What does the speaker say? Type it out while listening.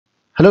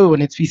Hello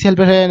everyone, it's PC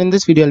Helper here, and in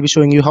this video I'll be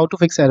showing you how to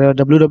fix error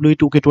WWE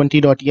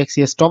 2K20.exe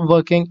has stopped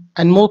working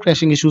and more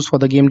crashing issues for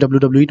the game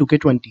WWE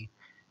 2K20.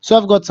 So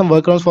I've got some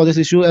workarounds for this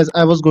issue as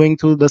I was going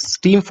through the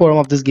Steam forum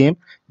of this game.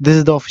 This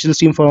is the official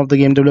Steam forum of the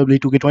game WWE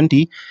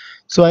 2K20.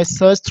 So I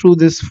searched through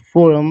this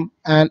forum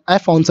and I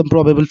found some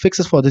probable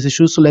fixes for this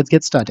issue, so let's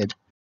get started.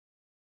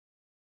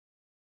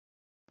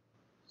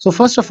 So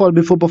first of all,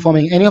 before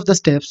performing any of the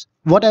steps,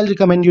 what I'll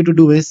recommend you to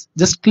do is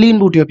just clean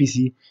boot your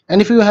PC.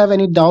 And if you have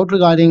any doubt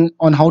regarding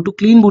on how to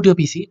clean boot your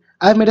PC,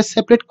 I've made a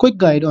separate quick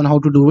guide on how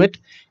to do it.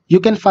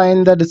 You can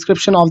find the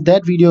description of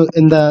that video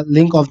in the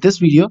link of this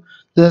video.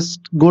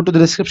 Just go to the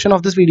description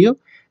of this video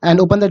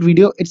and open that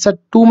video. It's a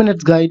 2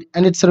 minutes guide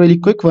and it's a really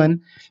quick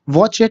one.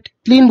 Watch it,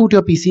 clean boot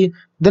your PC,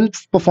 then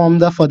perform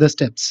the further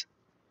steps.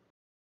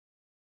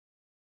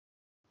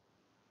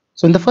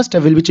 So in the first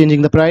step, we'll be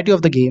changing the priority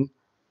of the game.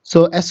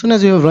 So as soon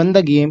as you have run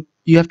the game,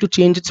 you have to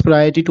change its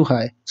priority to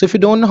high. So if you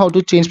don't know how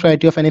to change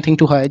priority of anything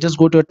to high, just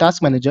go to a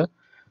task manager.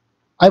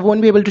 I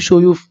won't be able to show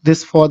you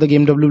this for the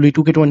game WWE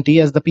 2K20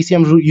 as the PC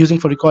I'm using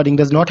for recording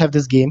does not have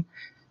this game.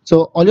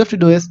 So all you have to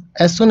do is,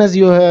 as soon as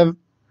you have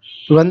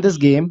run this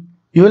game,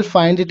 you will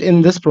find it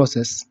in this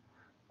process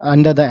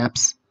under the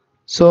apps.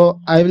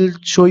 So I will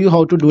show you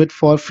how to do it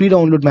for free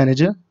download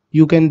manager.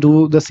 You can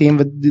do the same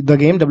with the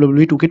game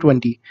WWE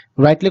 2K20.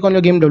 Right click on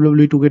your game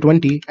WWE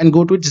 2K20 and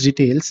go to its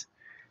details.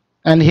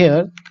 And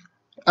here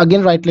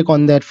again right click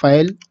on that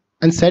file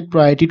and set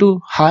priority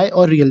to high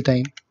or real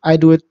time. I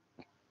do it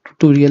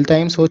to real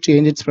time, so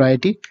change its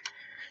priority.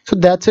 So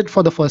that's it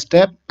for the first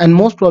step, and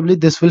most probably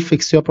this will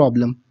fix your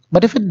problem.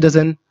 But if it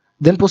doesn't,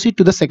 then proceed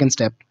to the second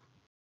step.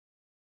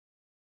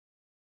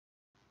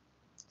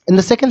 In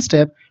the second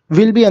step,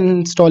 we'll be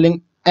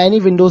uninstalling any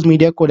Windows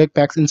Media Codec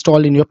packs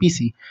installed in your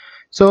PC.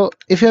 So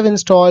if you have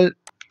installed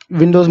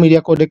Windows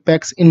Media Codec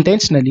packs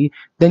intentionally,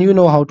 then you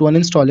know how to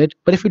uninstall it.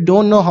 But if you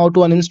don't know how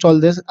to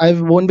uninstall this, I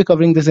won't be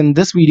covering this in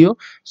this video.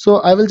 So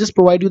I will just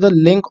provide you the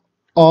link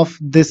of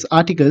this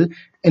article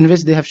in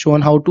which they have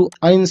shown how to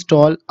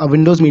uninstall a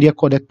Windows Media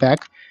Codec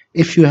pack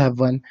if you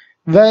have one.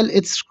 Well,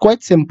 it's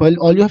quite simple.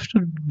 All you have to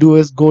do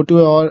is go to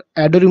your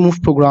add or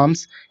remove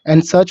programs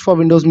and search for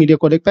Windows Media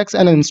Codec packs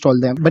and install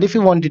them. But if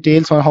you want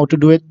details on how to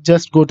do it,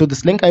 just go to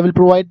this link. I will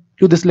provide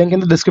you this link in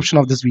the description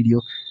of this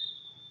video.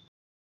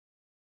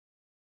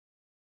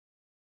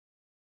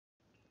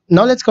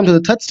 Now let's come to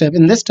the third step.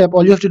 In this step,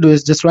 all you have to do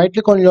is just right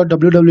click on your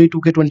WWE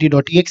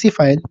 2K20.exe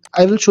file.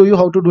 I will show you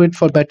how to do it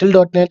for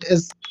battle.net,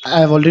 as I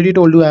have already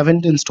told you I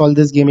haven't installed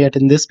this game yet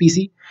in this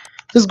PC.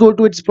 Just go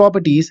to its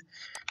properties,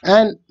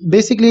 and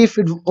basically if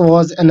it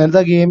was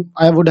another game,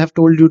 I would have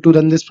told you to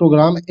run this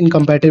program in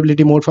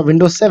compatibility mode for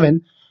Windows 7.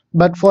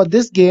 But for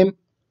this game,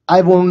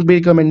 I won't be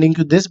recommending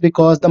you this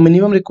because the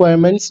minimum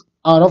requirements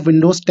are of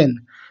Windows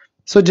 10.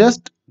 So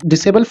just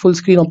disable full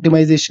screen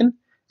optimization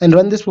and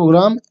run this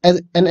program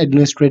as an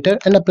administrator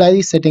and apply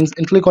these settings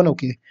and click on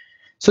OK.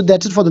 So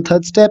that's it for the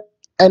third step,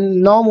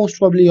 and now most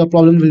probably your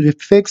problem will be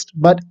fixed.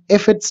 But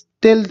if it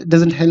still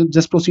doesn't help,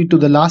 just proceed to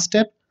the last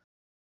step.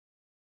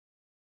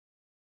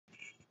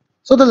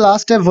 So the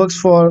last step works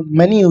for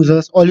many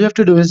users. All you have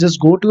to do is just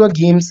go to your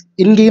game's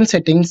in-game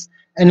settings,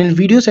 and in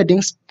video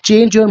settings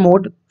change your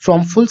mode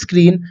from full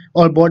screen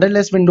or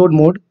borderless windowed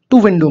mode to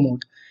window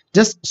mode.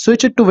 Just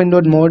switch it to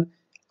windowed mode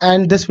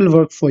and this will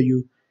work for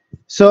you.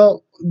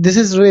 So this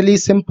is really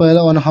simple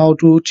on how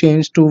to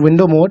change to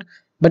window mode.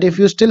 But if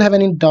you still have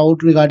any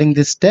doubt regarding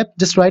this step,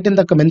 just write in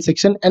the comment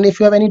section. And if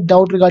you have any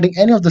doubt regarding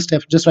any of the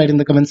steps, just write in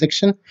the comment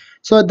section.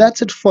 So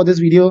that's it for this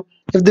video.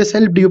 If this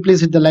helped you,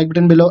 please hit the like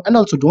button below, and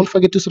also don't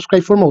forget to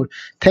subscribe for more.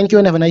 Thank you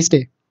and have a nice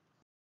day.